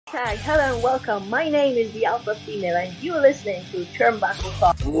Hashtag hello and welcome. My name is the Alpha Female and you're listening to Turnbuckle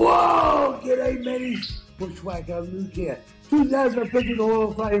Talk. Whoa! G'day, mateys. Bushwhacker Luke here, 2015 Hall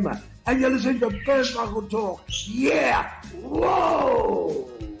of Famer. And you're listening to Turnbuckle Talk. Yeah! Whoa!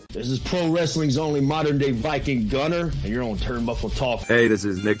 This is pro wrestling's only modern-day Viking Gunner, and you're on Turnbuckle Talk. Hey, this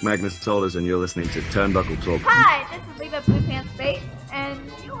is Nick Magnus-Solis, and you're listening to Turnbuckle Talk. Hi, this is Leva Blue Pants Bates, and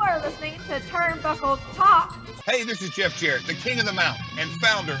you are listening to Turnbuckle Talk. Hey, this is Jeff Jarrett, the king of the mountain and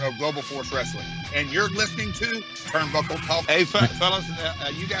founder of Global Force Wrestling, and you're listening to Turnbuckle Talk. Hey, fellas,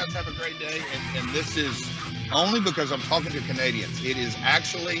 you guys have a great day, and this is only because I'm talking to Canadians. It is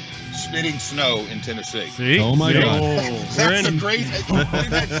actually spitting snow in Tennessee. See? Oh my God! That's a great.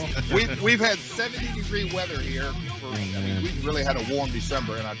 We've had 70-degree weather here. We've really had a warm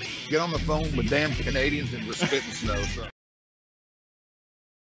December, and I get on the phone with damn Canadians and we're spitting snow. So.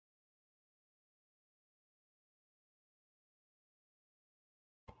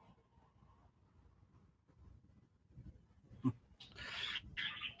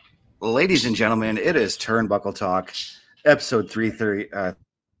 Ladies and gentlemen, it is Turnbuckle Talk, episode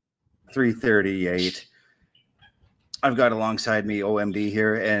 338. I've got alongside me OMD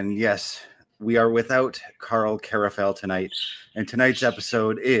here, and yes, we are without Carl Carafel tonight. And tonight's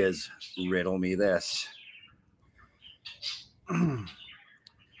episode is Riddle Me This.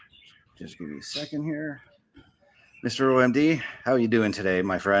 Just give me a second here. Mr. OMD, how are you doing today,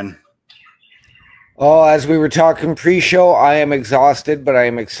 my friend? Oh, as we were talking pre-show, I am exhausted, but I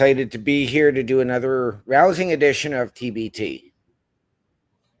am excited to be here to do another rousing edition of TBT.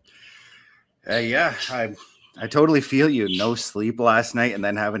 Yeah, I totally feel you. No sleep last night and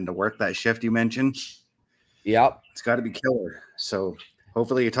then having to work that shift you mentioned. Yep. It's got to be killer. So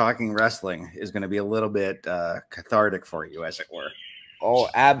hopefully talking wrestling is going to be a little bit cathartic for you, as it were. Oh,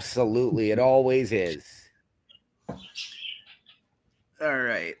 absolutely. It always is. All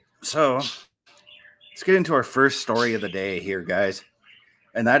right. So let's get into our first story of the day here, guys.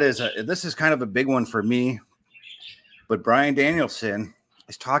 And that is, this is kind of a big one for me, but Bryan Danielson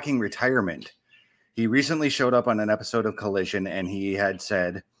is talking retirement. He recently showed up on an episode of Collision, and he had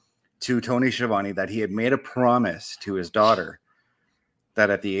said to Tony Schiavone that he had made a promise to his daughter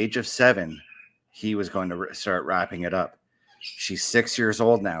that at the age of 7, he was going to start wrapping it up. She's 6 years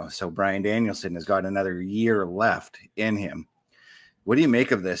old now, so Bryan Danielson has got another year left in him. What do you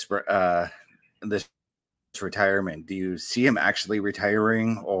make of this retirement? Do you see him actually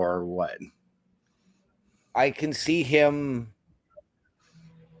retiring or what? I can see him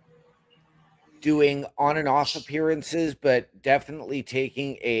doing on and off appearances, but definitely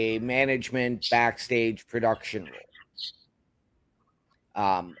taking a management backstage production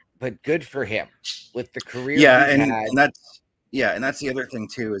role. But good for him with the career. Yeah, and that's the other thing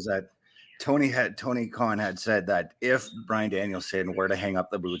too, is that Tony Khan had said that if Bryan Danielson were to hang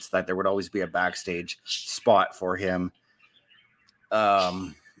up the boots, that there would always be a backstage spot for him,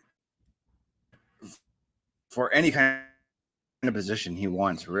 for any kind of position he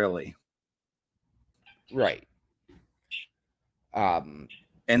wants, really. Right. And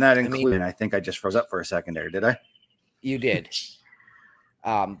that included, I think I just froze up for a second there. Did I? You did.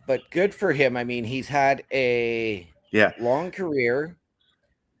 But good for him. I mean, he's had a long career,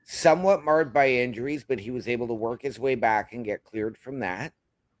 somewhat marred by injuries, but he was able to work his way back and get cleared from that.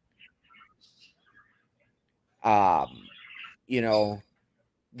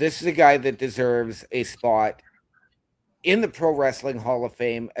 This is a guy that deserves a spot in the Pro Wrestling Hall of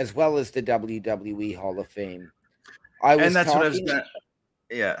Fame as well as the WWE Hall of Fame. That's what I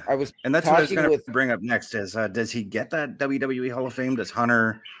was going to bring up next is, does he get that WWE Hall of Fame? Does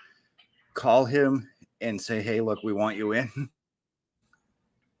Hunter call him and say, hey, look, we want you in?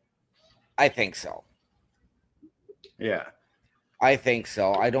 I think so. Yeah. I think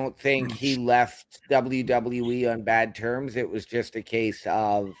so. I don't think he left WWE on bad terms. It was just a case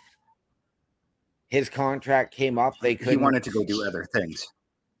of his contract came up. He wanted to go do other things.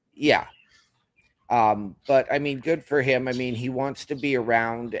 Yeah. But I mean, good for him. I mean, he wants to be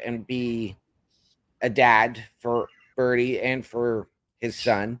around and be a dad for Birdie and for his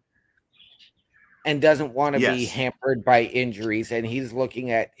son, and doesn't want to be hampered by injuries. And he's looking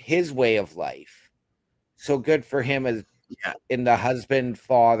at his way of life. So good for him as in the husband,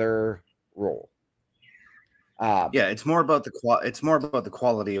 father role. It's more about the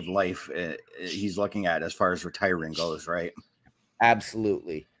quality of life he's looking at as far as retiring goes, right?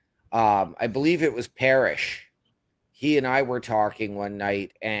 Absolutely. I believe it was Parrish. He and I were talking one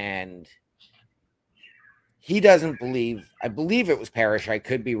night, and he doesn't believe, I believe it was Parrish. I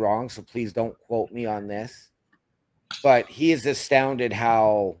could be wrong, so please don't quote me on this. But he is astounded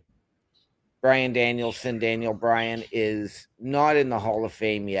how Bryan Danielson, Daniel Bryan, is not in the Hall of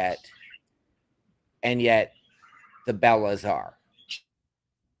Fame yet, and yet the Bellas are.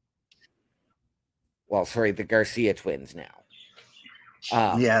 Well, sorry, the Garcia twins now.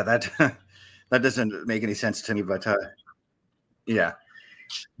 Yeah, that that doesn't make any sense to me, but yeah.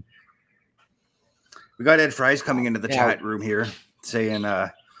 We got Ed Fries coming into the chat room here saying,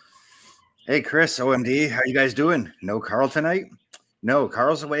 hey, Chris, OMD, how you guys doing? No Carl tonight? No,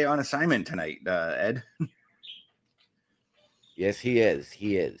 Carl's away on assignment tonight, Ed. Yes, he is.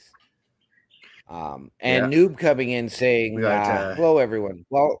 He is. And Noob coming in saying, hello, everyone.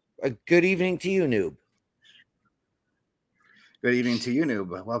 Well, good evening to you, Noob. Good evening to you,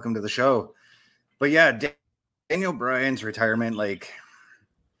 Noob. Welcome to the show. But yeah, Daniel Bryan's retirement, like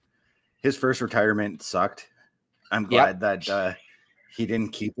his first retirement sucked. I'm glad that he didn't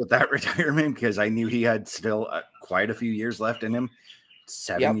keep with that retirement because I knew he had still quite a few years left in him.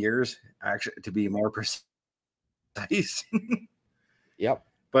 7 years, actually, to be more precise. Yep.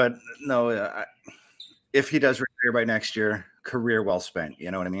 But no, if he does retire by next year, career well spent.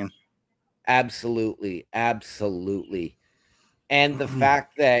 You know what I mean? Absolutely. Absolutely. And the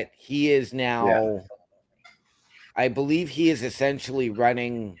fact that he is now, I believe he is essentially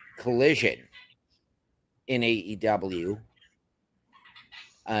running Collision in AEW.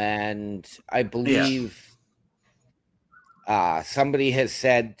 And I believe somebody has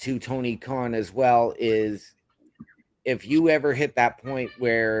said to Tony Khan as well is, if you ever hit that point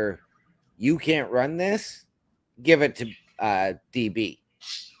where you can't run this, give it to DB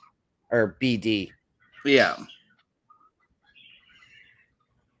or BD. Yeah.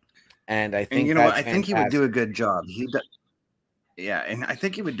 And I think, and you know what? I think he would do a good job. Yeah, and I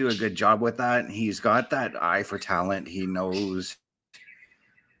think he would do a good job with that. He's got that eye for talent. He knows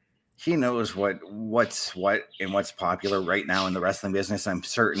what's what and what's popular right now in the wrestling business. I'm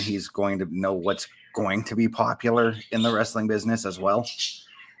certain he's going to know what's going to be popular in the wrestling business as well.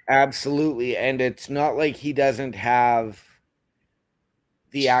 Absolutely. And it's not like he doesn't have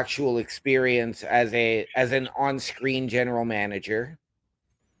the actual experience as an on-screen general manager.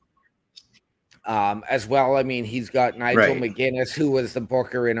 As well, I mean, he's got Nigel McGuinness, who was the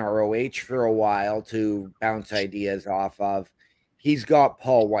booker in ROH for a while, to bounce ideas off of. He's got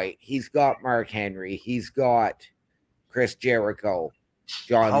Paul White. He's got Mark Henry. He's got Chris Jericho,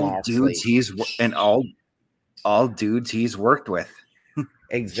 John Moxley. All dudes he's worked with.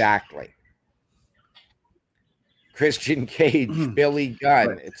 Exactly. Christian Cage, Billy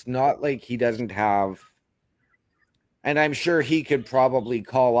Gunn. It's not like he doesn't have. And I'm sure he could probably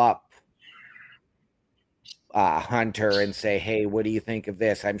call up Hunter and say, hey, what do you think of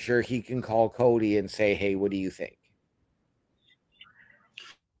this? I'm sure he can call Cody and say, hey, what do you think?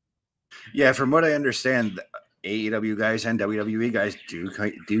 Yeah, from what I understand, AEW guys and WWE guys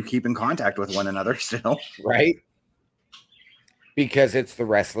do keep in contact with one another still. Right? Because it's the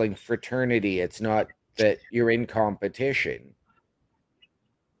wrestling fraternity. It's not that you're in competition.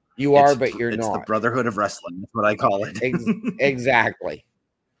 You are, but you're not. It's the brotherhood of wrestling. That's what I call it. Exactly.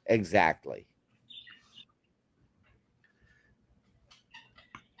 Exactly.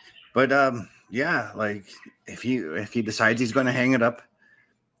 But yeah, like if he decides he's going to hang it up,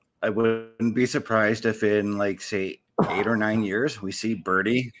 I wouldn't be surprised if in like say 8 or 9 years we see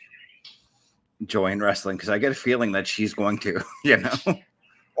Birdie join wrestling, because I get a feeling that she's going to, you know.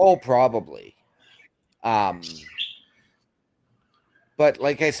 Oh, probably. But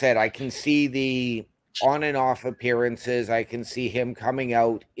like I said, I can see the on and off appearances. I can see him coming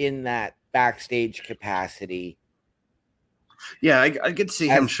out in that backstage capacity. Yeah, I could see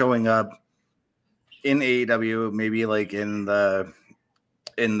him showing up in AEW, maybe like in their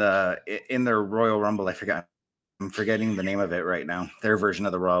Royal Rumble. I'm forgetting the name of it right now. Their version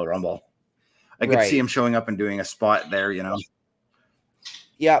of the Royal Rumble. I could see him showing up and doing a spot there, you know.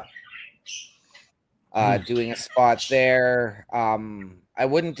 Yep. Doing a spot there. I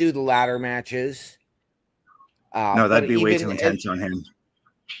wouldn't do the ladder matches. No, that'd be way too intense on him.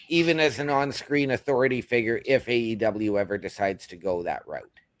 Even as an on-screen authority figure, if AEW ever decides to go that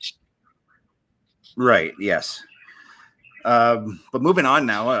route. Right, yes. But moving on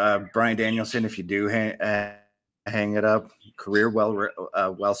now, Bryan Danielson, if you do hang it up, career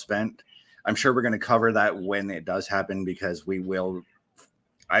well spent. I'm sure we're going to cover that when it does happen, because we will.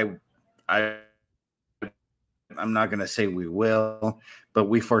 I'm not going to say we will, but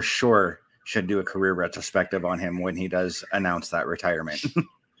we for sure should do a career retrospective on him when he does announce that retirement.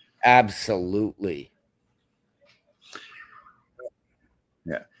 Absolutely.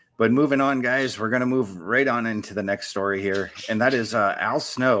 Yeah. But moving on, guys, we're going to move right on into the next story here. And that is Al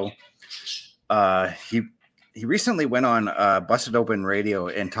Snow. he recently went on Busted Open Radio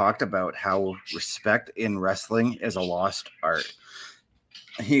and talked about how respect in wrestling is a lost art.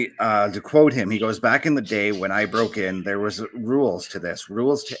 He, to quote him, he goes, "Back in the day when I broke in, there was rules to this,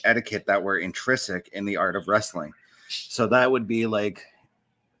 rules to etiquette that were intrinsic in the art of wrestling." So that would be like,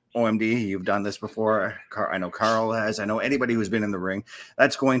 OMD, you've done this before. I know Carl has. I know anybody who's been in the ring.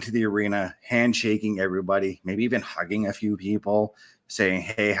 That's going to the arena, handshaking everybody, maybe even hugging a few people, saying,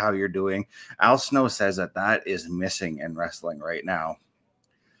 "Hey, how you're doing?" Al Snow says that is missing in wrestling right now.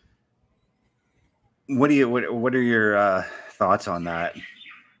 What are your thoughts on that?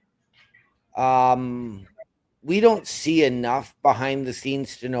 We don't see enough behind the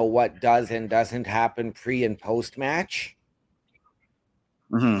scenes to know what does and doesn't happen pre and post match.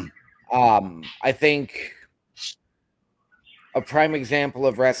 I think a prime example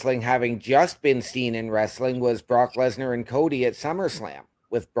of wrestling having just been seen in wrestling was Brock Lesnar and Cody at SummerSlam,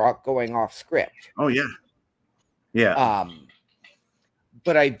 with Brock going off script. Oh yeah. Yeah.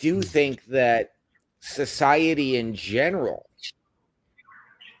 But I do think that society in general,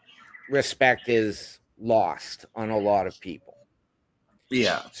 respect is lost on a lot of people.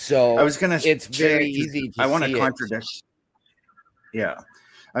 Yeah. So I was gonna it's very easy to I want to see contradict. Yeah.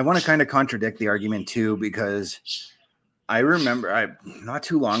 I want to kind of contradict the argument too, because I remember not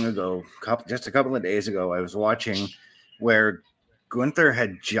too long ago, just a couple of days ago, I was watching where Gunther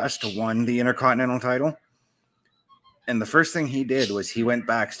had just won the Intercontinental title. And the first thing he did was he went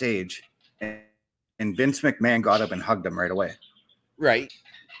backstage and Vince McMahon got up and hugged him right away. Right.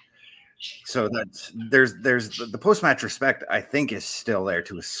 So there's the post-match respect, I think, is still there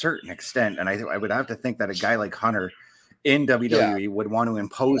to a certain extent. And I would have to think that a guy like Hunter in WWE would want to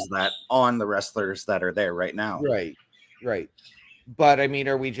impose that on the wrestlers that are there right now. Right. But I mean,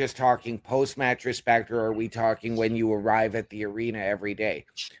 are we just talking post-match respect, or are we talking when you arrive at the arena every day?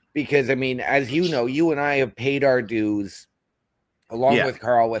 Because I mean, as you know, you and I have paid our dues along with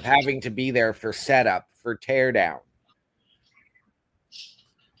Carl with having to be there for setup, for teardown.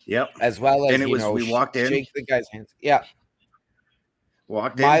 Yep. As well as, we walked in, shake the guy's hands. Yeah.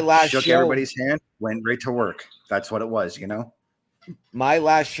 Walked in, shook everybody's hand, went right to work. That's what it was, My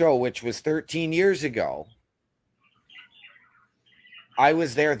last show, which was 13 years ago, I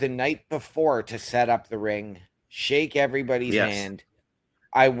was there the night before to set up the ring, shake everybody's hand.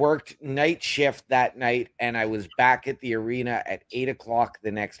 I worked night shift that night, and I was back at the arena at 8:00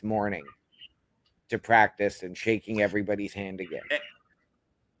 the next morning to practice and shaking everybody's hand again.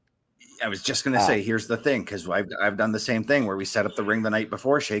 I was just going to say, here's the thing, because I've done the same thing where we set up the ring the night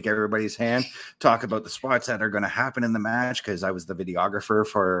before, shake everybody's hand, talk about the spots that are going to happen in the match, because I was the videographer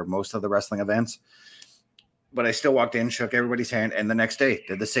for most of the wrestling events. But I still walked in, shook everybody's hand, and the next day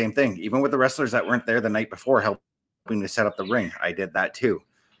did the same thing. Even with the wrestlers that weren't there the night before helping to set up the ring, I did that too.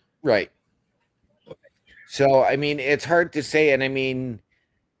 Right. So, I mean, it's hard to say. And I mean,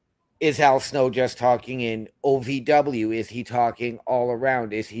 is Al Snow just talking in OVW? Is he talking all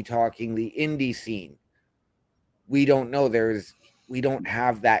around? Is he talking the indie scene? We don't know. We don't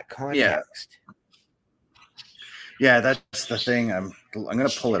have that context. Yeah, that's the thing. I'm going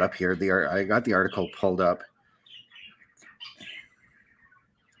to pull it up here. I got the article pulled up.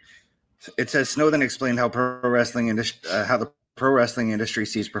 It says Snow then explained how the pro wrestling industry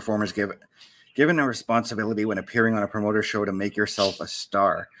sees performers given a responsibility when appearing on a promoter show to make yourself a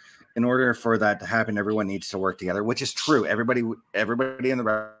star. In order for that to happen, everyone needs to work together, which is true. Everybody in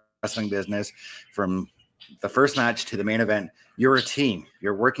the wrestling business, from the first match to the main event, you're a team.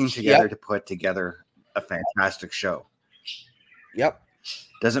 You're working together to put together a fantastic show. Yep.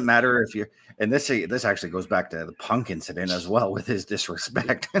 Doesn't matter if you're, and this actually goes back to the Punk incident as well with his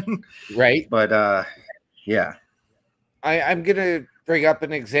disrespect. Right. But yeah. I'm going to bring up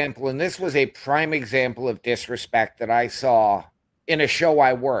an example, and this was a prime example of disrespect that I saw in a show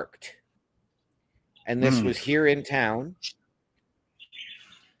I worked. And this was here in town.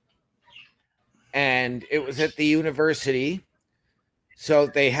 And it was at the university. So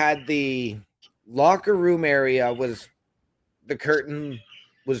they had the locker room area the curtain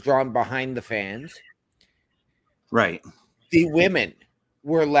was drawn behind the fans. Right. The women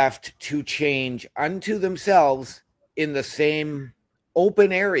were left to change unto themselves in the same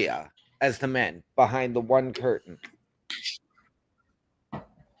open area as the men behind the one curtain.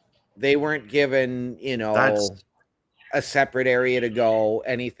 They weren't given, a separate area to go,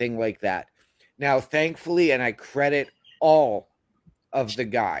 anything like that. Now, thankfully, and I credit all of the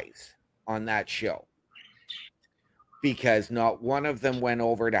guys on that show, because not one of them went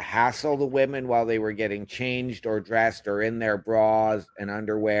over to hassle the women while they were getting changed or dressed or in their bras and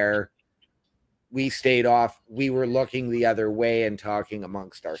underwear. We stayed off. We were looking the other way and talking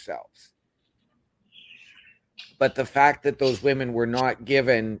amongst ourselves. But the fact that those women were not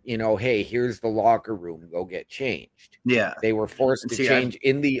given, hey, here's the locker room, go get changed. Yeah. They were forced to change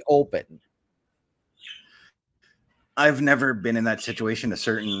in the open. I've never been in that situation. A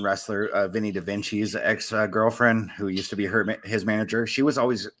certain wrestler, Vinny Da Vinci's ex-girlfriend, who used to be his manager, she was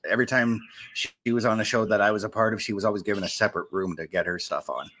always, every time she was on a show that I was a part of, she was always given a separate room to get her stuff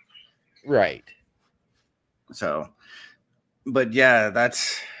on. Right. So, but yeah,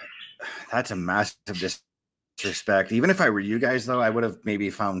 that's a massive disrespect. Even if I were you guys, though, I would have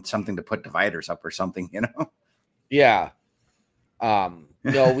maybe found something to put dividers up or something, Yeah.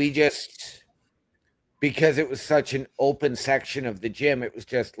 No, we just... Because it was such an open section of the gym, it was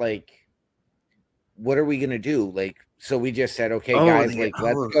just like, what are we going to do? Like, so we just said, okay, guys,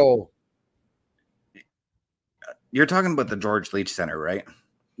 let's go. You're talking about the George Leach Center, right?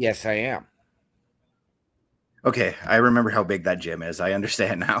 Yes, I am. Okay, I remember how big that gym is. I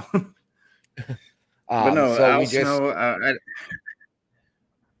understand now. But no, so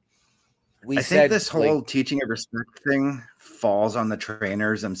I think this whole teaching of respect thing falls on the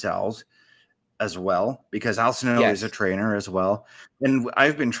trainers themselves as well, because Al Snow is a trainer as well. And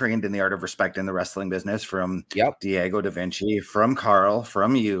I've been trained in the art of respect in the wrestling business from Diego Da Vinci, from Carl,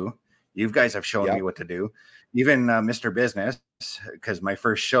 from you. You guys have shown me what to do. Even Mr. Business, because my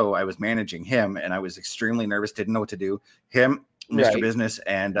first show, I was managing him and I was extremely nervous, didn't know what to do. Him, Mr. Business,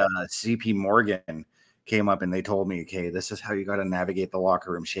 and CP Morgan came up and they told me, okay, this is how you got to navigate the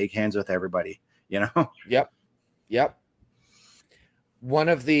locker room. Shake hands with everybody, Yep. One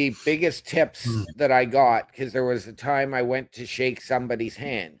of the biggest tips that I got, because there was a time I went to shake somebody's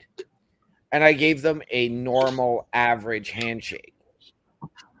hand and I gave them a normal average handshake.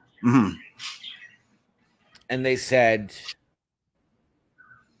 Mm-hmm. And they said,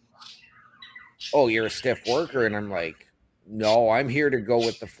 oh, you're a stiff worker. And I'm like, no, I'm here to go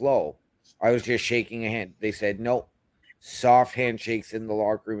with the flow. I was just shaking a hand. They said, no, soft handshakes in the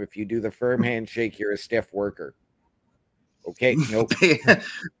locker room. If you do the firm handshake, you're a stiff worker. Okay, nope.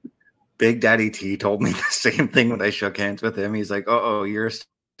 Big Daddy T told me the same thing when I shook hands with him. He's like, oh, you're a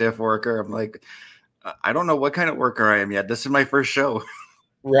stiff worker. I'm like, I don't know what kind of worker I am yet. This is my first show.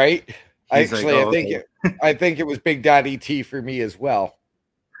 Right. Actually, like, I think it was Big Daddy T for me as well.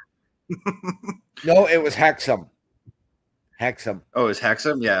 No, it was Hexum. Oh, it's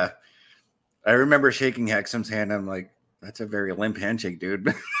Hexum? Yeah. I remember shaking Hexum's hand. I'm like, that's a very limp handshake, dude.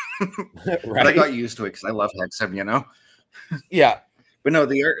 Right. But I got used to it because I love Hexum, Yeah. But no,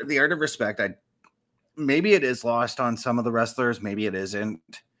 the art of respect, maybe it is lost on some of the wrestlers. Maybe it isn't.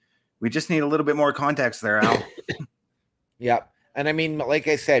 We just need a little bit more context there, Al. Yeah. And I mean, like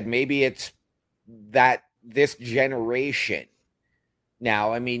I said, maybe it's that this generation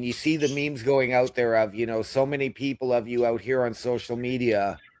now, I mean, you see the memes going out there of, so many people of you out here on social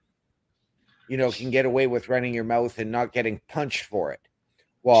media, can get away with running your mouth and not getting punched for it.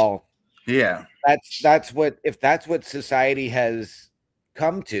 Well, yeah, that's what society has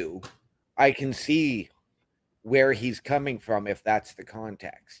come to. I can see where he's coming from if that's the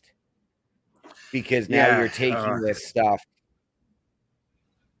context, because now you're taking this stuff.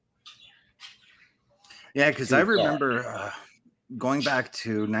 Yeah, because I remember going back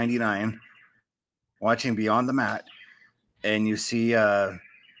to 99, watching Beyond the Mat, and you see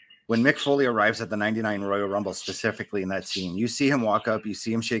when Mick Foley arrives at the 99 Royal Rumble, specifically in that scene, you see him walk up, you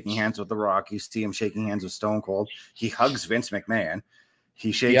see him shaking hands with The Rock, you see him shaking hands with Stone Cold. He hugs Vince McMahon.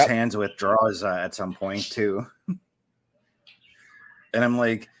 He shakes hands with Draws at some point too. And I'm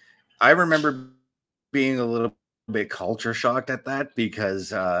like, I remember being a little bit culture shocked at that,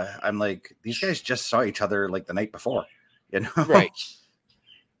 because I'm like, these guys just saw each other like the night before, Right.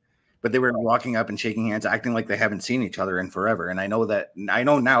 But they were walking up and shaking hands, acting like they haven't seen each other in forever. And I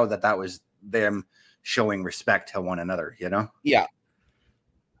know now that was them showing respect to one another, Yeah.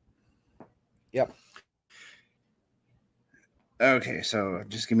 Yep. Okay, so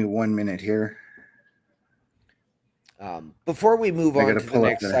just give me 1 minute here. Before we move on to the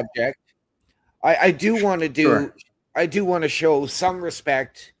next subject, I do want to show some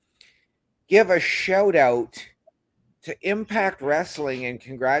respect, give a shout out to Impact Wrestling and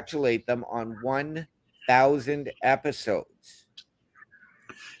congratulate them on 1,000 episodes.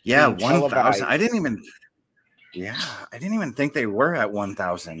 Yeah, 1,000. I didn't even think they were at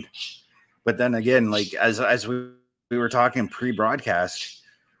 1,000. But then again, like as we were talking pre-broadcast,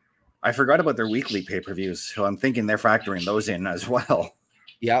 I forgot about their weekly pay-per-views, so I'm thinking they're factoring those in as well.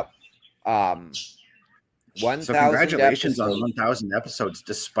 Yep. 1,000. So congratulations on 1,000 episodes,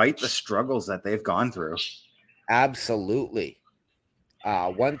 despite the struggles that they've gone through. Absolutely.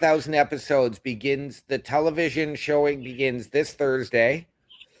 1,000 episodes begins. The television showing begins this Thursday.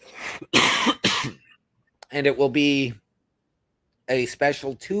 And it will be a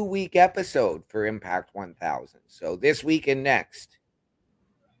special 2-week episode for Impact 1000. So this week and next.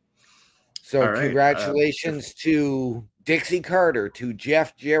 So All right. congratulations to Dixie Carter, to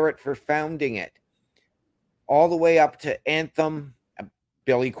Jeff Jarrett for founding it, all the way up to Anthem,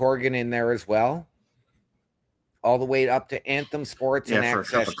 Billy Corgan in there as well, all the way up to Anthem Sports and for a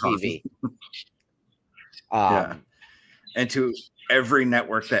cup Access of coffee. TV. Yeah. And to every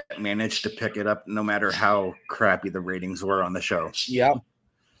network that managed to pick it up, no matter how crappy the ratings were on the show. Yep.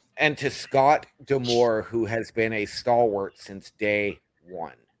 And to Scott D'Amore, who has been a stalwart since day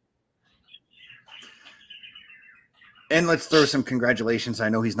one. And let's throw some congratulations. I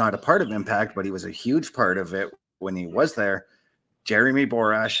know he's not a part of Impact, but he was a huge part of it when he was there. Jeremy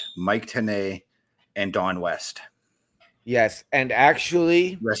Borash, Mike Tenay, and Don West. Yes, and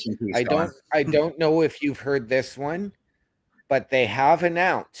actually, rest in peace, I don't know if you've heard this one, but they have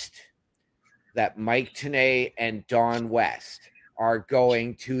announced that Mike Tenay and Don West are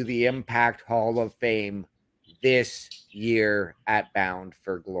going to the Impact Hall of Fame this year at Bound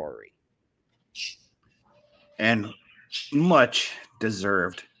for Glory. And much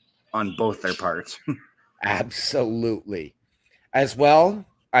deserved on both their parts. Absolutely. As well,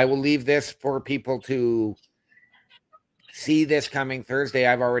 I will leave this for people to see this coming Thursday.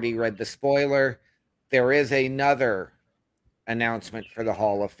 I've already read the spoiler. There is another announcement for the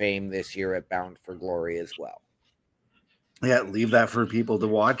Hall of Fame this year at Bound for Glory as well. Yeah, leave that for people to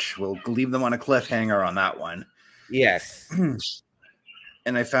watch. We'll leave them on a cliffhanger on that one. Yes.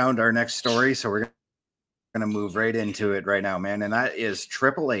 And I found our next story, so we're going to move right into it right now, man. And that is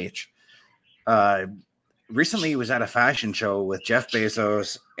Triple H. Recently, he was at a fashion show with Jeff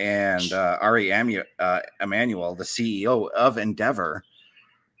Bezos and Ari Emanuel, the CEO of Endeavor.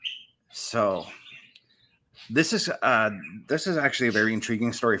 So this is actually a very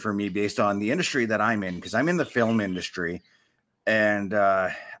intriguing story for me based on the industry that I'm in, because I'm in the film industry, and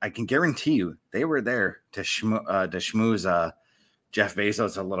I can guarantee you they were there to schmooze Jeff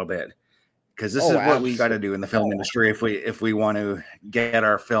Bezos a little bit. Because this is what we got to do in the film industry if we want to get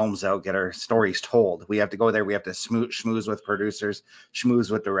our films out, get our stories told. We have to go there. We have to schmooze with producers,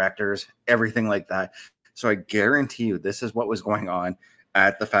 schmooze with directors, everything like that. So I guarantee you this is what was going on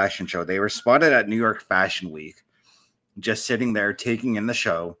at the fashion show. They were spotted at New York Fashion Week, just sitting there taking in the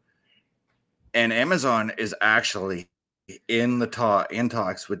show. And Amazon is actually in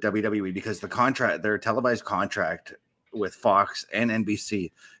talks with WWE because their televised contract with Fox and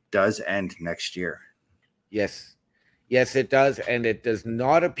NBC does end next year. Yes, it does. And it does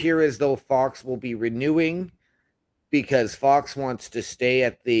not appear as though Fox will be renewing, because Fox wants to stay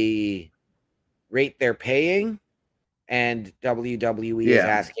at the rate they're paying, and WWE is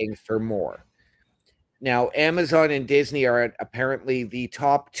asking for more. Now, Amazon and Disney are apparently the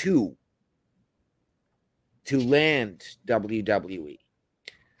top two to land WWE.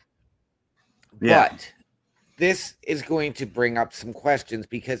 Yeah. But this is going to bring up some questions,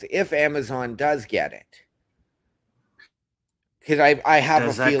 because if Amazon does get it, because I have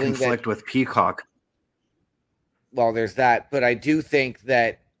a feeling that conflict with Peacock. Well, there's that, but I do think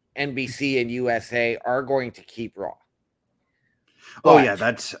that NBC and USA are going to keep Raw.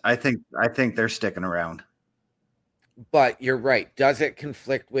 I think they're sticking around. But you're right. Does it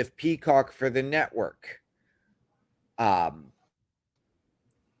conflict with Peacock for the network?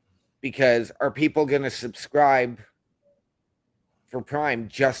 Because are people going to subscribe for Prime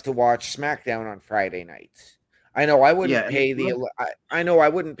just to watch SmackDown on Friday nights? I know I wouldn't pay I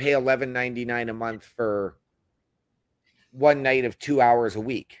wouldn't pay $11.99 a month for one night of 2 hours a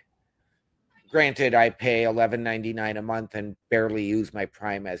week. Granted, I pay $11.99 a month and barely use my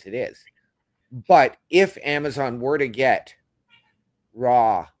Prime as it is. But if Amazon were to get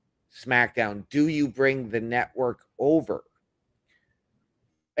Raw, SmackDown, do you bring the network over?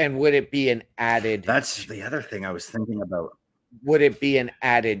 And would it be an added... That's the other thing I was thinking about. Would it be an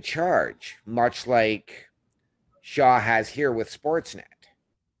added charge, much like Shaw has here with Sportsnet?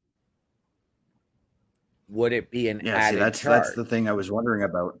 Would it be an added charge? That's the thing I was wondering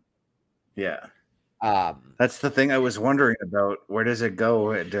about. Yeah. That's the thing I was wondering about. Where does it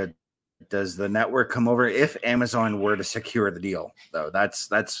go? Does the network come over if Amazon were to secure the deal, though? That's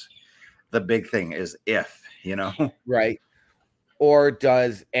the big thing, is if, Right. Or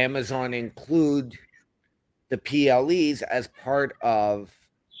does Amazon include the PLEs as part of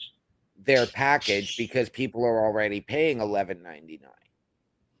their package because people are already paying $11.99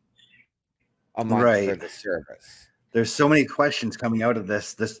 a month for the service? There's so many questions coming out of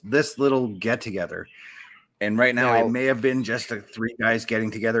this little get together. And right now it may have been just 3 guys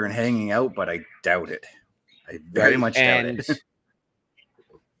getting together and hanging out, but I doubt it. I very much doubt it.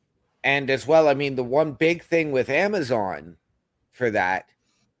 And as well, I mean, the one big thing with Amazon for that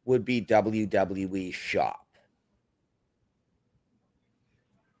would be WWE Shop.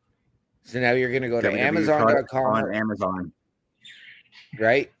 So now you're going to go to WWE product Amazon.com, on Amazon.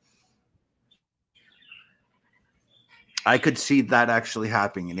 right? I could see that actually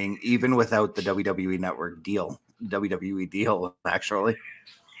happening even without the WWE Network deal. WWE deal, actually.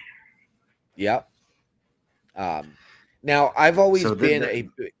 Yep. Now, I've always So been a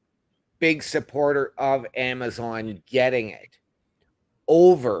big supporter of Amazon getting it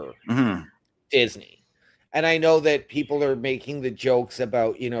over Disney. And I know that people are making the jokes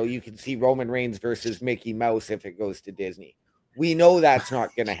about, you can see Roman Reigns versus Mickey Mouse if it goes to Disney. We know that's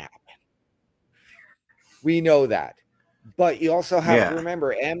not going to happen. We know that. But you also have to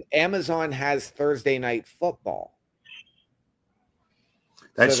remember, Amazon has Thursday Night Football.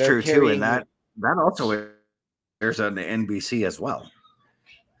 That's true too, and that also airs on the NBC as well,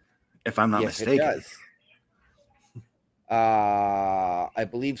 if I'm not mistaken. It does. I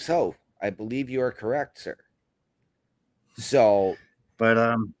believe so. I believe you are correct, sir. So,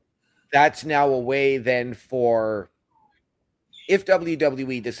 but that's now a way then for, if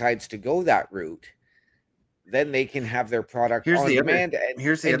WWE decides to go that route, then they can have their product on demand, and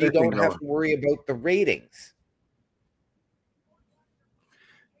you don't have to worry about the ratings.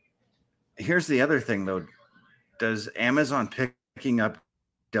 Here's the other thing, though. Does Amazon picking up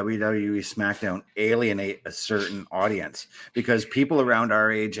WWE SmackDown alienate a certain audience? Because people around our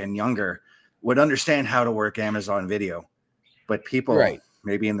age and younger would understand how to work Amazon Video, but people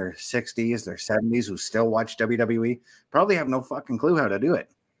maybe in their 60s, their 70s who still watch WWE probably have no fucking clue how to do it.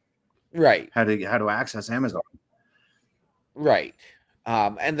 Right. How to access Amazon. Right.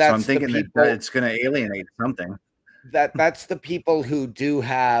 And that's, so I'm thinking that it's going to alienate something. That's the people who do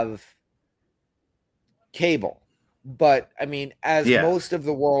have cable. But I mean, as most of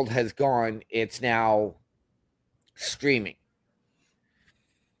the world has gone, it's now streaming.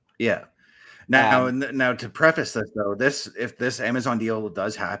 Yeah. Now to preface this though, if this Amazon deal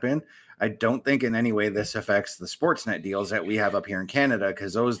does happen, I don't think in any way this affects the Sportsnet deals that we have up here in Canada,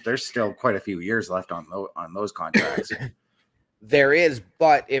 because there's still quite a few years left on those contracts. There is,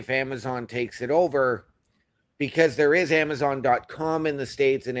 but if Amazon takes it over, because there is Amazon.com in the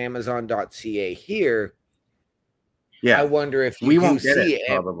States and Amazon.ca here. Yeah, I wonder if we won't get it,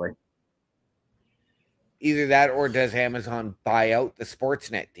 probably. Either that, or does Amazon buy out the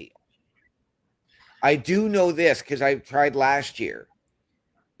Sportsnet deal? I do know this because I tried last year.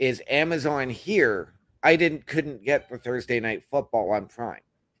 Is Amazon here? I couldn't get the Thursday Night Football on Prime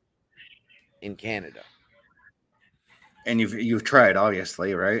in Canada. And you've tried,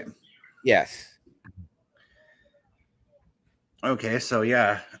 obviously, right? Yes. Okay, so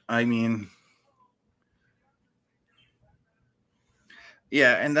yeah, I mean,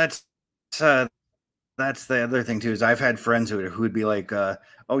 yeah, and that's the other thing too, is I've had friends who would be like,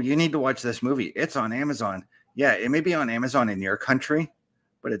 "Oh, you need to watch this movie. It's on Amazon." Yeah, it may be on Amazon in your country,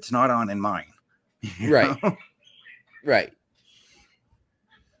 but it's not on in mine. Right. Right.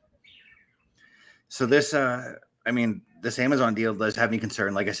 So this, I mean, this Amazon deal does have me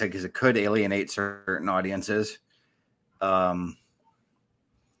concerned, like I said, because it could alienate certain audiences.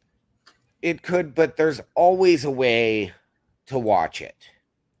 It could, but there's always a way to watch it.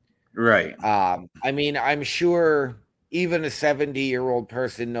 Right. I mean, I'm sure even a 70-year-old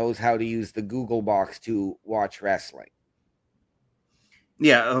person knows how to use the Google box to watch wrestling.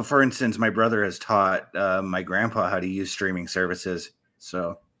 Yeah. For instance, my brother has taught my grandpa how to use streaming services.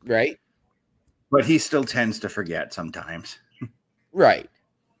 So. Right. But he still tends to forget sometimes. Right.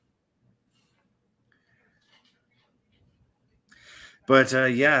 But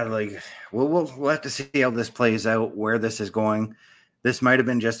yeah, like we'll have to see how this plays out, where this is going. This might have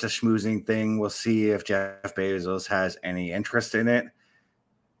been just a schmoozing thing. We'll see if Jeff Bezos has any interest in it.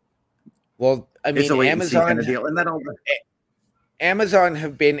 Well, I mean, Amazon kind of deal, and Amazon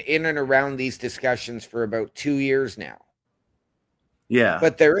have been in and around these discussions for about 2 years now. Yeah.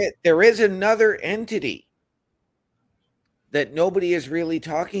 But there is another entity that nobody is really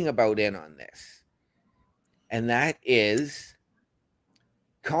talking about in on this. And that is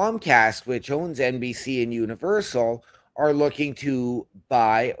Comcast, which owns NBC and Universal, are looking to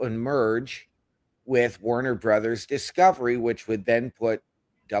buy and merge with Warner Brothers Discovery, which would then put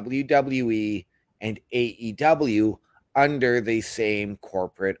WWE and AEW under the same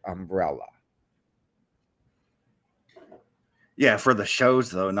corporate umbrella. Yeah, for the shows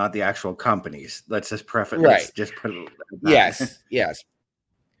though, not the actual companies. Let's just preface. Right. Let's just put it. Yes. Yes.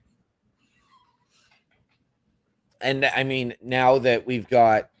 And I mean, now that we've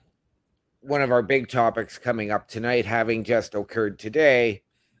got one of our big topics coming up tonight, having just occurred today,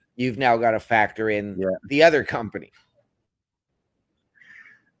 you've now got to factor in Yeah. the other company.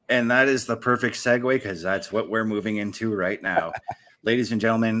 And that is the perfect segue because that's what we're moving into right now. Ladies and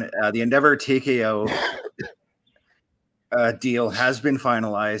gentlemen, the Endeavor TKO deal has been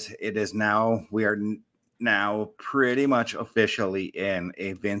finalized. It is now, we are now pretty much officially in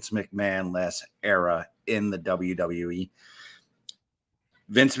a Vince McMahon-less era in the WWE.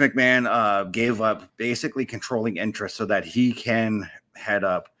 Vince McMahon gave up basically controlling interest so that he can head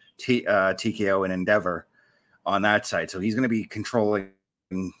up TKO and Endeavor on that side. So he's going to be controlling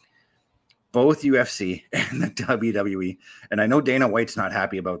both UFC and the WWE. And I know Dana White's not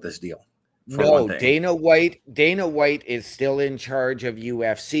happy about this deal. No, Dana White is still in charge of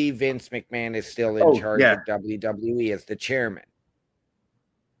UFC. Vince McMahon is still in charge of WWE as the chairman.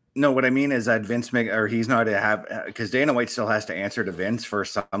 No, what I mean is that he's not to have, because Dana White still has to answer to Vince for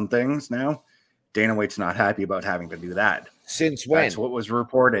some things now. Dana White's not happy about having to do that. Since when? That's what was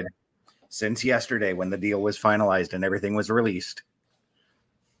reported since yesterday when the deal was finalized and everything was released.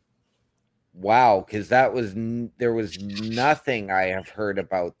 Wow, because there was nothing I have heard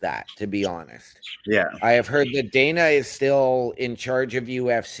about that, to be honest. Yeah. I have heard that Dana is still in charge of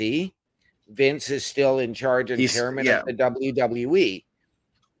UFC. Vince is still in charge and chairman of the WWE.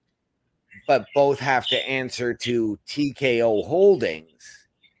 But both have to answer to TKO Holdings.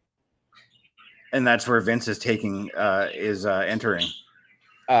 And that's where Vince is entering.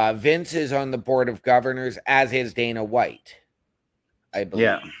 Vince is on the board of governors, as is Dana White, I believe.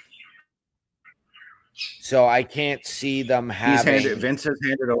 Yeah. So I can't see them having. Vince has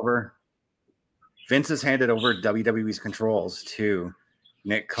handed over WWE's controls to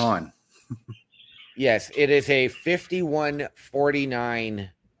Nick Khan. Yes, it is a 51-49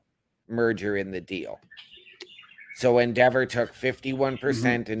 merger in the deal. So Endeavor took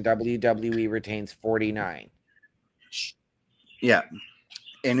 51% and WWE retains 49%. Yeah.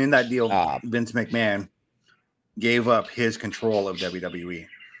 And in that deal, Vince McMahon gave up his control of WWE.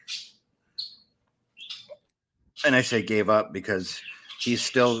 And I say gave up because he's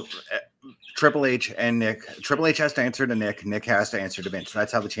still Triple H and Nick. Triple H has to answer to Nick. Nick has to answer to Vince.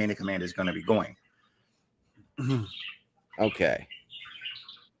 That's how the chain of command is going to be going. Okay.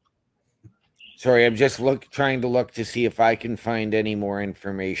 Sorry, I'm just trying to look to see if I can find any more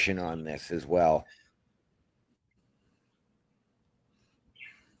information on this as well.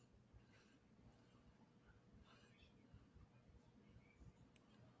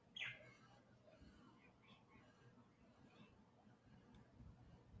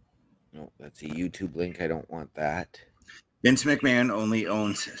 No, that's a YouTube link. I don't want that. Vince McMahon only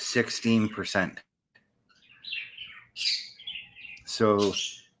owns 16%. So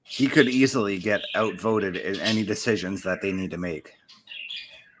he could easily get outvoted in any decisions that they need to make.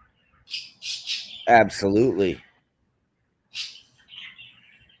 Absolutely.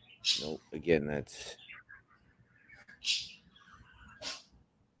 Nope. Again, that's.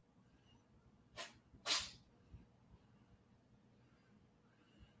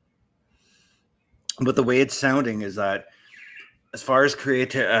 But the way it's sounding is that as far as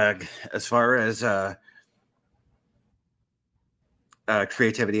creativity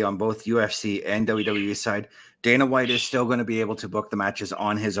on both UFC and WWE side, Dana White is still going to be able to book the matches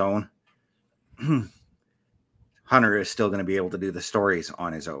on his own. Hunter is still going to be able to do the stories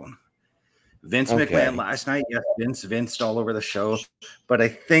on his own. Vince McMahon last night, yes, Vince Vinced all over the show, but I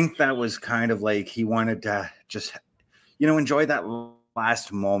think that was kind of like he wanted to just, enjoy that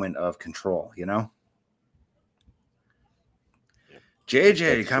last moment of control,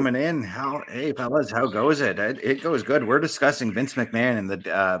 JJ coming in. Hey fellas, how goes it? It goes good. We're discussing Vince McMahon and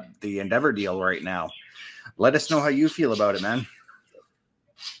the Endeavor deal right now. Let us know how you feel about it, man.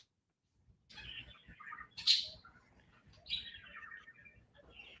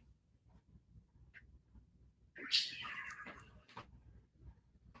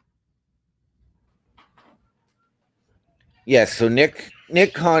 Yes, so Nick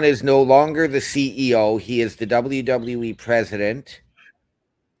Khan is no longer the CEO. He is the WWE president.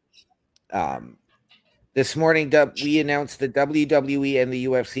 This morning, we announced that WWE and the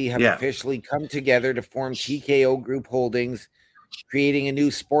UFC have officially come together to form TKO Group Holdings, creating a new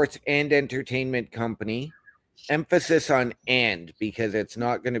sports and entertainment company. Emphasis on "and" because it's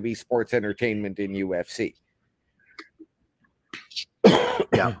not going to be sports entertainment in UFC.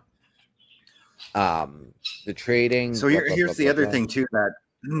 Yeah. The trading. So here's the other thing too that.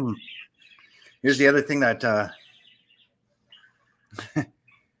 Here's the other thing that.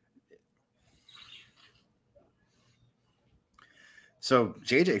 So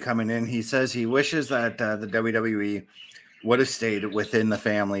JJ coming in, he says he wishes that the WWE would have stayed within the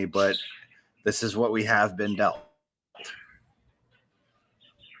family, but this is what we have been dealt.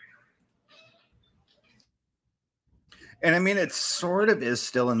 And I mean, it sort of is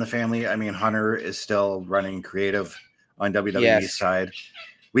still in the family. I mean, Hunter is still running creative on WWE's side.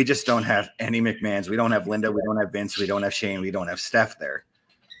 We just don't have any McMahons. We don't have Linda. We don't have Vince. We don't have Shane. We don't have Steph there.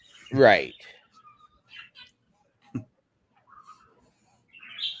 Right.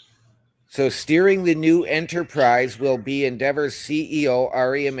 So steering the new enterprise will be Endeavor's CEO,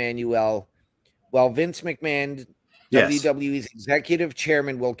 Ari Emanuel, while Vince McMahon, WWE's executive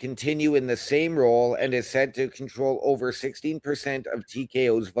chairman, will continue in the same role and is said to control over 16% of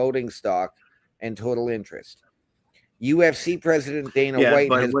TKO's voting stock and total interest. UFC President Dana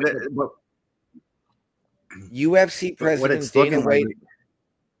White has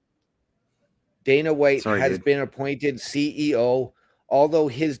been appointed CEO, although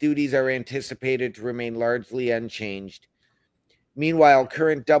his duties are anticipated to remain largely unchanged. Meanwhile,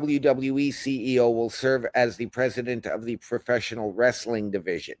 current WWE CEO will serve as the president of the professional wrestling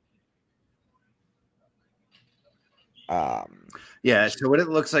division. So what it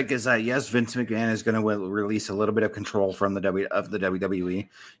looks like is that, yes, Vince McMahon is going to release a little bit of control from the WWE.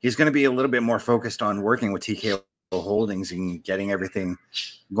 He's going to be a little bit more focused on working with TKO Holdings and getting everything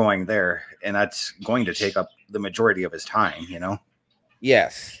going there. And that's going to take up the majority of his time, you know?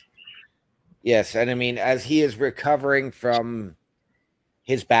 Yes. Yes. And I mean, as he is recovering from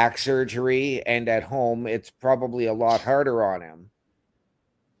his back surgery and at home, it's probably a lot harder on him.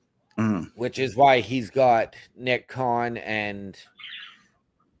 Which is why he's got Nick Khan and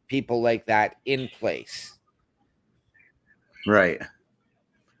people like that in place. Right.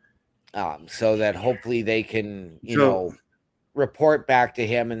 So that hopefully they can, you know, report back to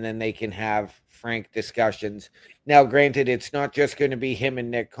him and then they can have frank discussions. Now, granted, it's not just going to be him and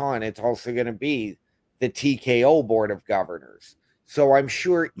Nick Khan. It's also going to be the TKO board of governors. So I'm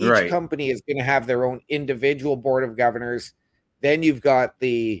sure each company is going to have their own individual board of governors. Then you've got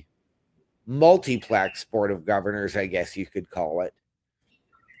the multiplex board of governors, I guess you could call it,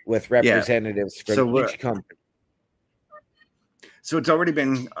 with representatives from each company. So it's already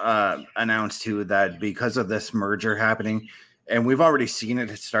been announced too that because of this merger happening, and we've already seen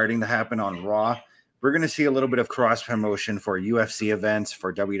it starting to happen on Raw, we're going to see a little bit of cross promotion for UFC events,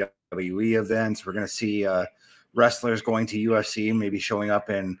 for WWE events. We're going to see wrestlers going to UFC, maybe showing up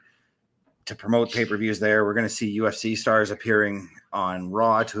to promote pay-per-views there. We're going to see UFC stars appearing on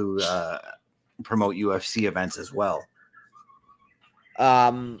Raw to promote UFC events as well.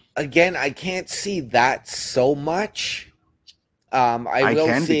 Again, I can't see that so much. I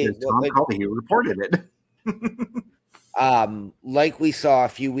will see because Tom Cully reported it. Like we saw a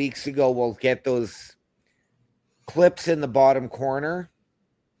few weeks ago, we'll get those clips in the bottom corner,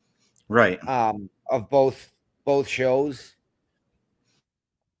 right? Of both shows.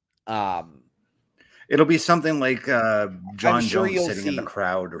 It'll be something like John Jones sitting in the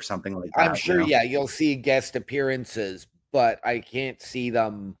crowd or something like that. I'm sure, you'll see guest appearances, but I can't see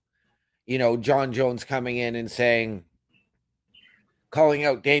them, you know, John Jones coming in and calling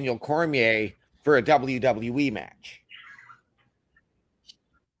out Daniel Cormier for a WWE match.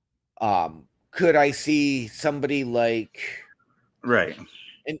 Could I see somebody like there's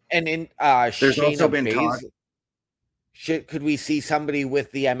Shayna also been talk. Could we see somebody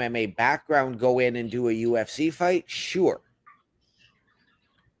with the MMA background go in and do a UFC fight? Sure.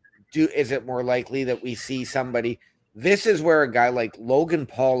 Is it more likely that we see somebody? This is where a guy like Logan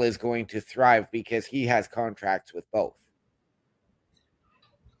Paul is going to thrive because he has contracts with both.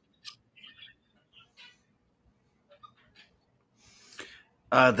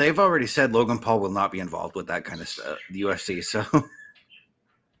 They've already said Logan Paul will not be involved with that kind of stuff, the UFC. So,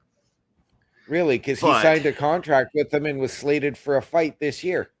 really, because he signed a contract with them and was slated for a fight this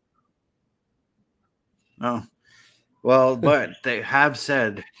year. Oh, well, but they have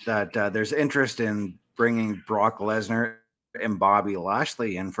said that there's interest in bringing Brock Lesnar and Bobby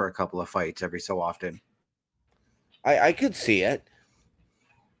Lashley in for a couple of fights every so often. I could see it.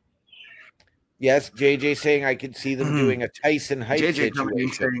 Yes, JJ saying I could see them doing a Tyson Hype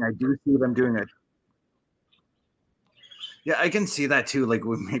situation. Saying I do see them doing it. Yeah, I can see that too. Like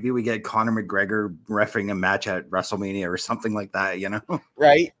maybe we get Conor McGregor reffing a match at WrestleMania or something like that, you know?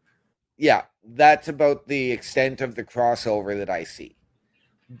 Right? Yeah, that's about the extent of the crossover that I see.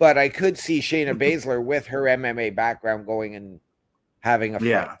 But I could see Shayna Baszler with her MMA background going and having a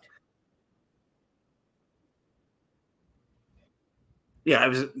fight. Yeah,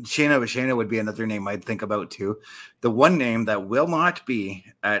 Shayna would be another name I'd think about too. The one name that will not be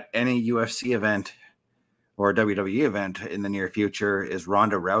at any UFC event or WWE event in the near future is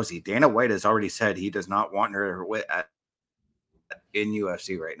Ronda Rousey. Dana White has already said he does not want her in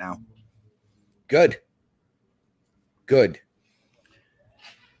UFC right now. Good.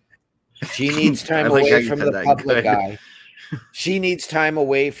 She needs time like how away you from said the that. public Good. eye. She needs time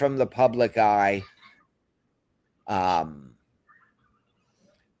away from the public eye.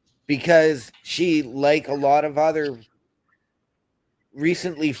 Because she, like a lot of other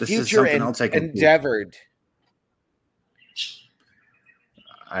recently This is future something and else I can see. endeavored.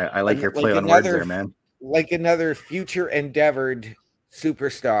 I like your Like play on words there, man. Like another future endeavored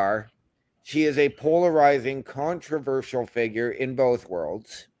superstar, she is a polarizing, controversial figure in both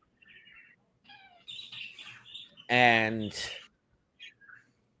worlds. And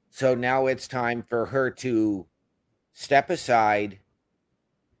so now it's time for her to step aside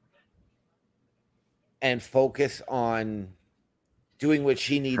and focus on doing what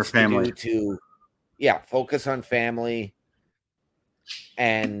she needs to do to, focus on family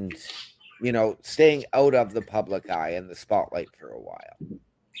and, staying out of the public eye and the spotlight for a while.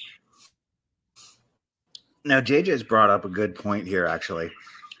 Now, JJ's brought up a good point here, actually.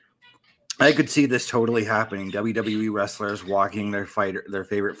 I could see this totally happening. WWE wrestlers walking their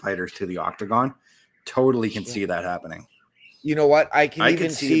favorite fighters to the octagon. Totally can see that happening. You know what? I can even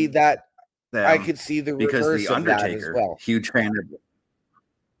see that. I could see the reverse the of that as well. Huge fan of.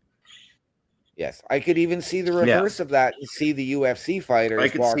 Yes, I could even see the reverse of that and see the UFC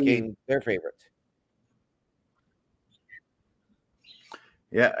fighters walking their favorites.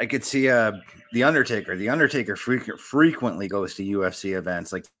 Yeah, I could see the Undertaker. The Undertaker frequently goes to UFC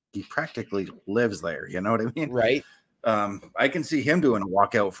events. Like, he practically lives there. You know what I mean? Right. I can see him doing a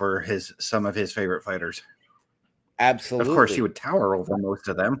walkout for some of his favorite fighters. Absolutely. Of course, he would tower over most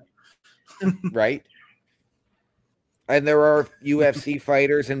of them. Right. And there are UFC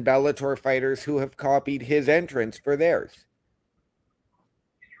fighters and Bellator fighters who have copied his entrance for theirs.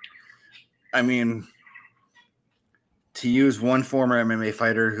 I mean, to use one former MMA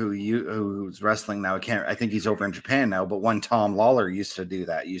fighter who's wrestling now, I think he's over in Japan now, but one Tom Lawler used to do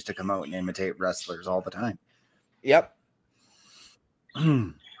that. He used to come out and imitate wrestlers all the time. Yep.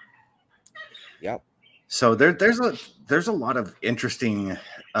 Yep. So there's a lot of interesting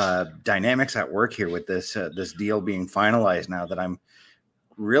dynamics at work here with this deal being finalized now, that I'm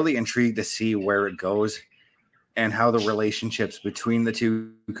really intrigued to see where it goes and how the relationships between the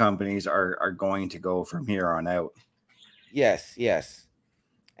two companies are going to go from here on out. Yes, yes.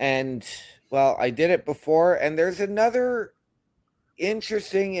 And, well, I did it before, and there's another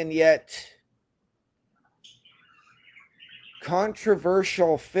interesting and yet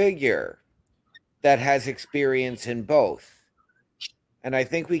controversial figure that has experience in both. And I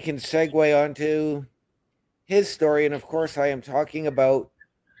think we can segue onto his story. And of course, I am talking about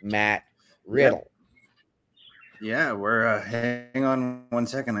Matt Riddle. Yeah, we're hang on one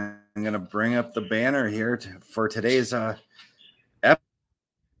second. I'm going to bring up the banner here for today's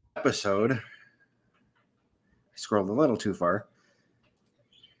episode. I scrolled a little too far.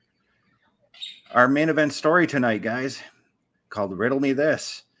 Our main event story tonight, guys, called Riddle Me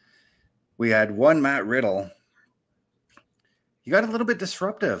This. We had one Matt Riddle. He got a little bit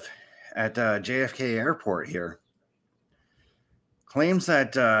disruptive at JFK Airport here. Claims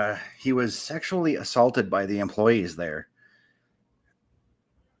that he was sexually assaulted by the employees there.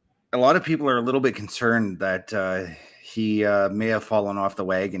 A lot of people are a little bit concerned that he may have fallen off the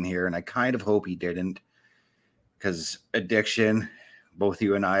wagon here, and I kind of hope he didn't, because addiction, both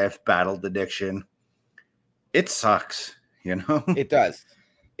you and I have battled addiction. It sucks, you know? It does.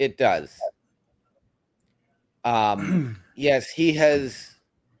 It does. Yes, he has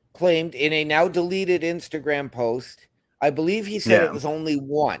claimed in a now deleted Instagram post, I believe he said it was only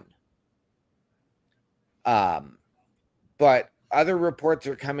one. But other reports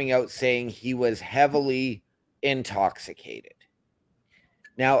are coming out saying he was heavily intoxicated.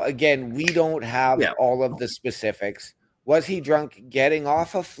 Now, again, we don't have all of the specifics. Was he drunk getting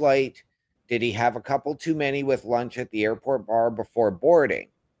off a flight? Did he have a couple too many with lunch at the airport bar before boarding?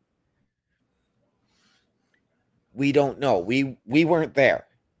 We don't know. We weren't there.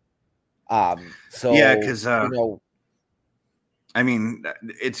 So yeah, because I mean,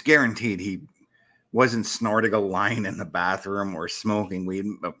 it's guaranteed he wasn't snorting a line in the bathroom or smoking weed.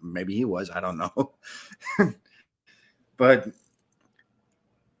 Maybe he was. I don't know. But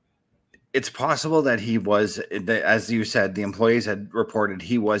it's possible that he was, as you said, the employees had reported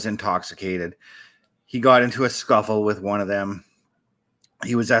he was intoxicated. He got into a scuffle with one of them.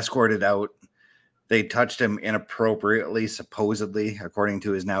 He was escorted out. They touched him inappropriately, supposedly, according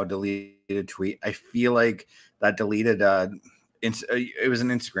to his now deleted tweet. I feel like that deleted, it was an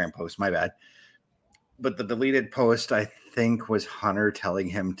Instagram post, my bad. But the deleted post, I think, was Hunter telling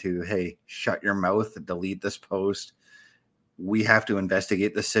him to, hey, shut your mouth, delete this post. We have to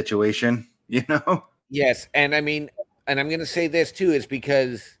investigate the situation, you know? Yes, and I mean, and I'm going to say this too, is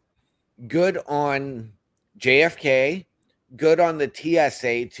because good on JFK, good on the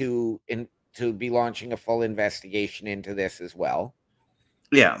TSA to be launching a full investigation into this as well.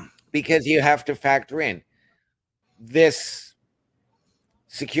 Yeah. Because you have to factor in this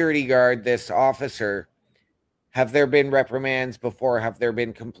security guard, this officer, have there been reprimands before? Have there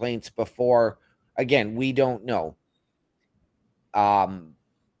been complaints before? Again, we don't know.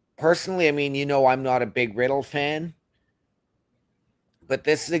 Personally, I mean, I'm not a big Riddle fan, but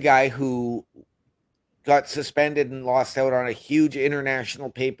this is a guy who got suspended and lost out on a huge international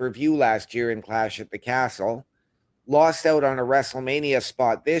pay-per-view last year in Clash at the Castle, lost out on a WrestleMania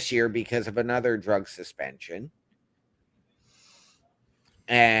spot this year because of another drug suspension.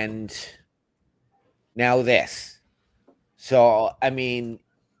 And now this. So, I mean,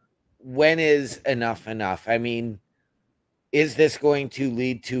 when is enough enough? I mean, is this going to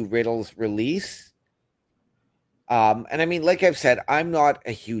lead to Riddle's release? And I mean, like I've said, I'm not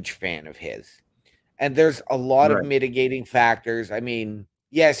a huge fan of his. And there's a lot of mitigating factors. I mean,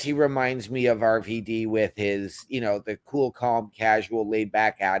 yes, he reminds me of RVD with his, the cool, calm, casual, laid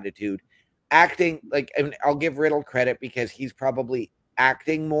back attitude. Acting like, and I'll give Riddle credit because he's probably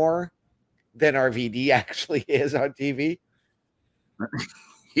acting more than RVD actually is on TV.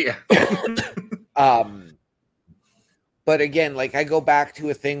 Yeah. But again, like I go back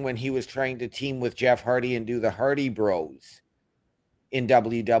to a thing when he was trying to team with Jeff Hardy and do the Hardy Bros in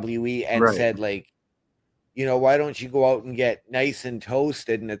WWE and said like, why don't you go out and get nice and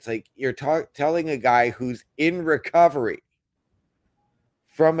toasted? And it's like, you're telling a guy who's in recovery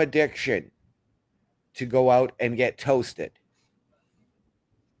from addiction to go out and get toasted.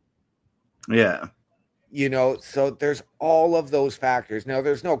 Yeah. So there's all of those factors. Now,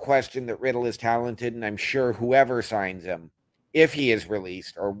 there's no question that Riddle is talented, and I'm sure whoever signs him, if he is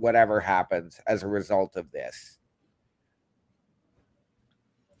released or whatever happens as a result of this,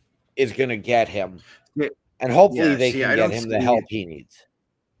 is going to get him. And hopefully they can get him the help he needs.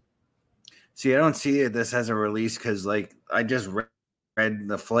 See, I don't see this as a release because, like, I just read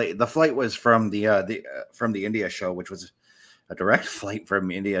the flight. The flight was from the India show, which was a direct flight from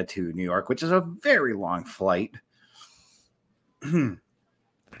India to New York, which is a very long flight.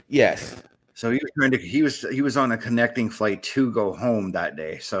 Yes. So he was on a connecting flight to go home that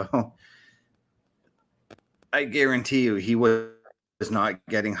day. So I guarantee you he was not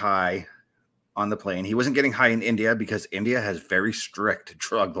getting high on the plane. He wasn't getting high in India because India has very strict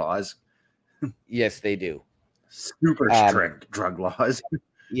drug laws. Yes, they do. Super strict drug laws.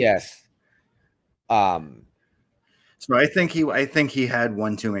 Yes. So I think he had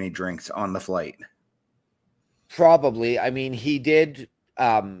one too many drinks on the flight. Probably. I mean, he did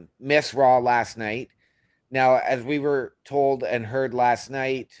miss Raw last night. Now, as we were told and heard last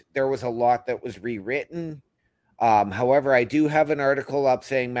night, there was a lot that was rewritten. However, I do have an article up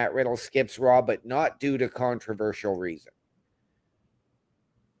saying Matt Riddle skips Raw, but not due to controversial reason.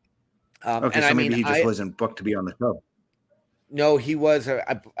 Okay, and so I maybe mean, he just wasn't booked to be on the show. No, he was.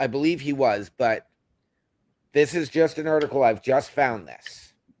 I believe he was, but this is just an article. I've just found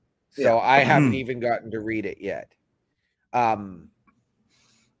this. So I haven't even gotten to read it yet. But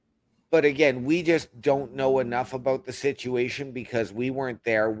again, we just don't know enough about the situation because we weren't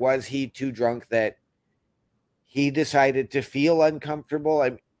there. Was he too drunk that he decided to feel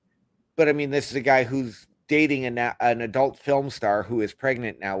uncomfortable? But I mean, this is a guy who's dating an adult film star who is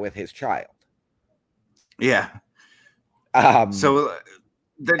pregnant now with his child. Yeah. So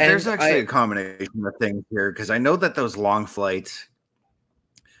there's actually a combination of things here because I know that those long flights,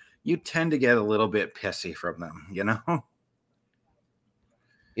 you tend to get a little bit pissy from them,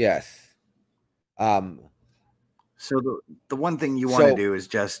 Yes. So the one thing you want to do is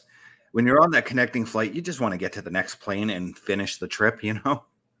just when you're on that connecting flight, you just want to get to the next plane and finish the trip,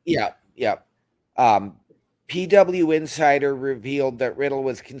 Yeah. PW Insider revealed that Riddle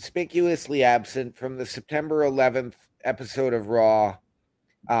was conspicuously absent from the September 11th episode of Raw.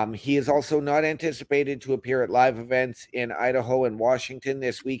 He is also not anticipated to appear at live events in Idaho and Washington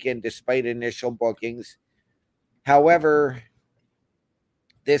this weekend, despite initial bookings. However,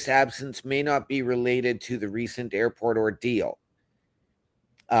 this absence may not be related to the recent airport ordeal.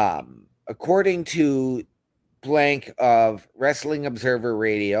 According to Blank of Wrestling Observer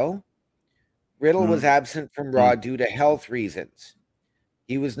Radio, Riddle was absent from Raw due to health reasons.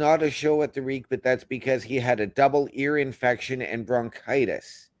 He was not a show at the week, but that's because he had a double ear infection and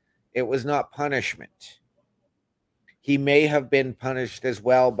bronchitis. It was not punishment. He may have been punished as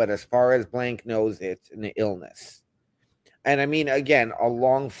well, but as far as Blank knows, it's an illness. And I mean, again, a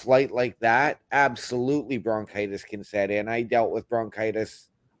long flight like that, absolutely bronchitis can set in. I dealt with bronchitis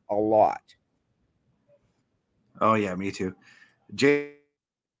a lot. Oh, yeah, me too.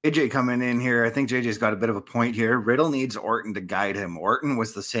 JJ coming in here. I think JJ's got a bit of a point here. Riddle needs Orton to guide him. Orton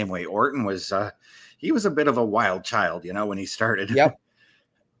was the same way. Orton was he was a bit of a wild child, when he started. Yep.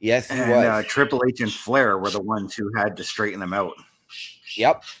 Yes, he and was. Triple H and Flair were the ones who had to straighten him out.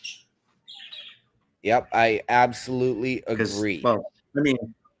 Yep. Yep, I absolutely agree. Well,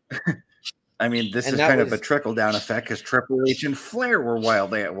 I mean, this is kind of a trickle down effect because Triple H and Flair were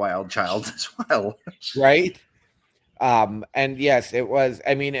wild childs as well, right? And yes, it was.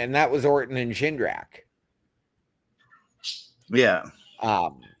 I mean, and that was Orton and Jindrak. Yeah.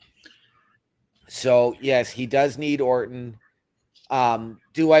 So yes, he does need Orton.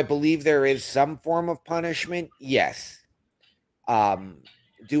 Do I believe there is some form of punishment? Yes.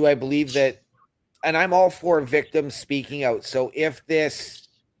 Do I believe that? And I'm all for victims speaking out. So if this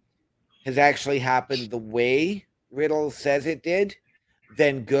has actually happened the way Riddle says it did,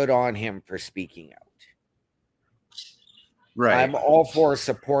 then good on him for speaking out. Right. I'm all for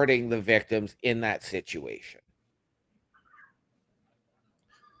supporting the victims in that situation.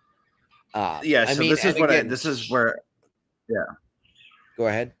 Yeah. So this is where. Yeah. Go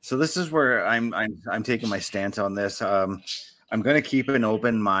ahead. So this is where I'm taking my stance on this. I'm going to keep an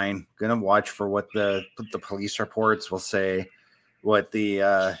open mind. Going to watch for what the police reports will say, what the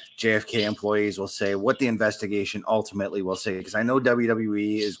JFK employees will say, what the investigation ultimately will say, because I know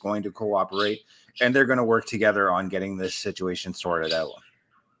WWE is going to cooperate and they're going to work together on getting this situation sorted out.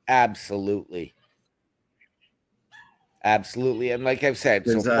 Absolutely. Absolutely. And like I've said,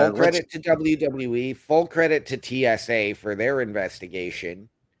 so full credit to WWE, full credit to TSA for their investigation.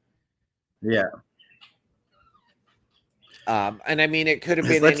 Yeah. And I mean, it could have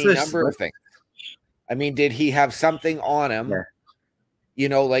been any number of things. I mean, did he have something on him,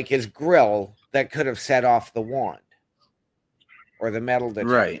 like his grill that could have set off the wand or the metal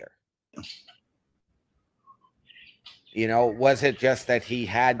detector? Right. Was it just that he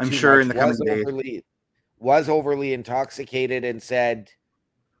had I'm sure in the coming days was overly intoxicated and said,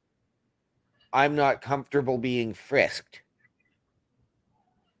 I'm not comfortable being frisked?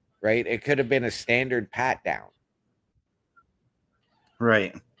 Right? It could have been a standard pat down.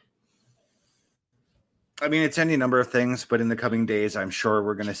 Right. I mean, it's any number of things, but in the coming days, I'm sure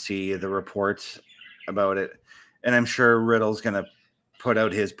we're going to see the reports about it. And I'm sure Riddle's going to put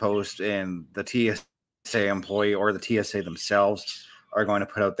out his post, and the TSA employee or the TSA themselves are going to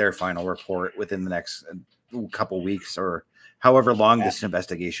put out their final report within the next couple weeks or however long this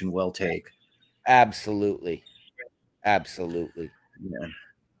investigation will take. Absolutely. Absolutely. Yeah.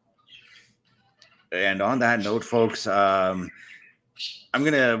 And on that note, folks, we're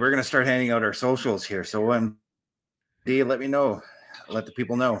gonna start handing out our socials here. So let me know, let the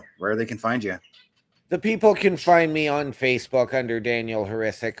people know where they can find you. The people can find me on Facebook under Daniel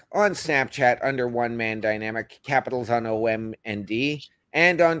Horrific, on Snapchat under One Man Dynamic, capitals on OM and D,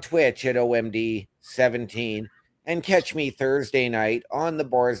 and on Twitch at OMD17. And catch me Thursday night on the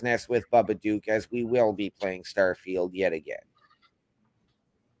Boar's Nest with Bubba Duke, as we will be playing Starfield yet again.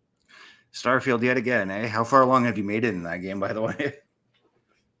 Starfield yet again, eh? How far along have you made it in that game, by the way?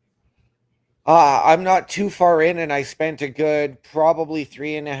 I'm not too far in, and I spent a good probably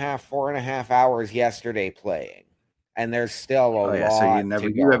 4.5 hours yesterday playing. And there's still a lot. So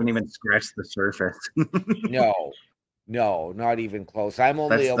you haven't even scratched the surface. No, not even close. I'm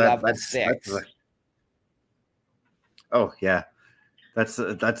only a level 6. Oh yeah, that's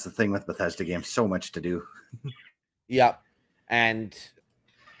the thing with Bethesda games. So much to do. Yep, and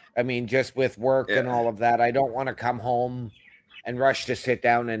I mean, just with work and all of that, I don't want to come home and rush to sit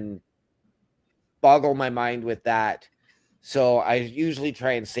down and boggle my mind with that. So I usually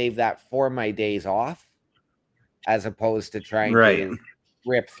try and save that for my days off, as opposed to trying to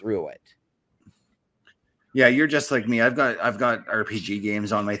rip through it. Yeah, you're just like me. I've got RPG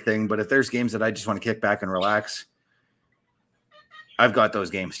games on my thing, but if there's games that I just want to kick back and relax, I've got those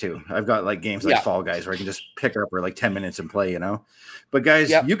games too. I've got like games like Fall Guys where I can just pick up for like 10 minutes and play, But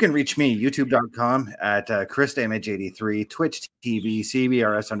guys, you can reach me, youtube.com at ChrisDamage83, Twitch TV,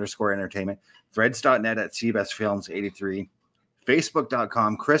 CBRS_entertainment, threads.net at CBestFilms83,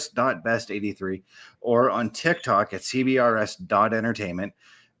 Facebook.com, Chris.best83, or on TikTok at CBRS.entertainment.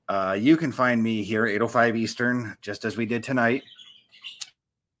 You can find me here 8:05 Eastern, just as we did tonight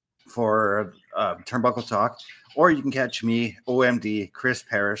for Turnbuckle Talk. Or you can catch me, OMD, Chris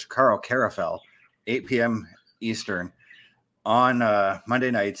Parrish, Carl Carafel, 8 p.m. Eastern on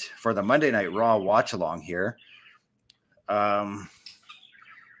Monday nights for the Monday Night Raw watch-along here. Let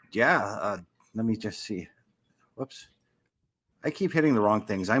me just see. Whoops. I keep hitting the wrong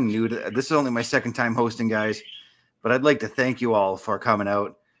things. I'm new to this. Is only my second time hosting, guys. But I'd like to thank you all for coming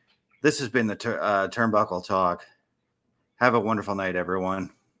out. This has been the Turnbuckle Talk. Have a wonderful night, everyone.